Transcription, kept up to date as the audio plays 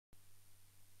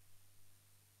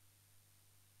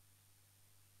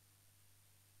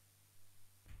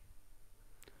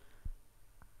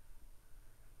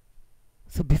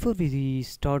So before we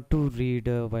start to read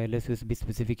wireless USB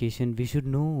specification, we should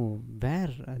know where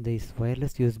this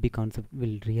wireless USB concept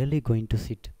will really going to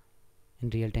sit in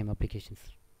real-time applications,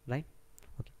 right?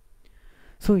 Okay.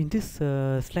 So in this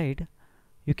slide,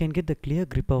 you can get the clear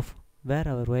grip of where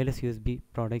our wireless USB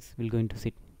products will going to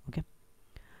sit. Okay.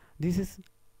 This is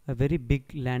a very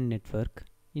big LAN network.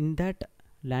 In that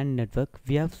LAN network,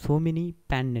 we have so many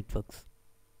PAN networks.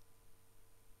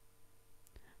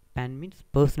 PAN means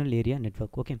personal area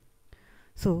network. Okay.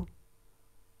 So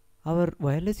our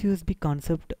wireless USB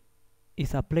concept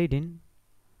is applied in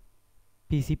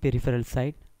PC peripheral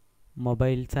side,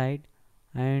 mobile side,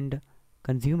 and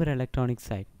consumer electronics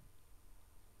side.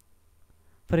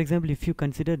 For example, if you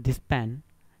consider this PAN,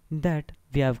 in that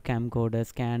we have camcorder,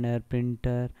 scanner,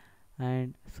 printer,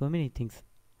 and so many things.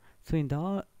 So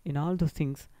in all those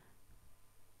things,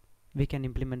 we can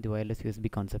implement the wireless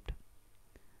USB concept.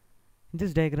 In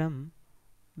this diagram,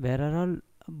 where are all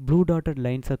blue dotted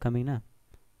lines are coming now,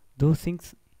 those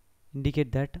things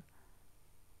indicate that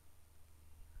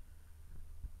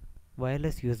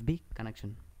wireless USB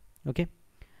connection. Okay,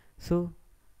 so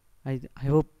I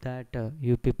hope that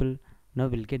you people now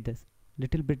will get this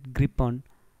little bit grip on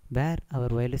where our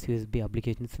wireless USB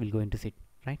applications will go into sit,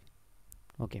 right?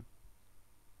 Okay.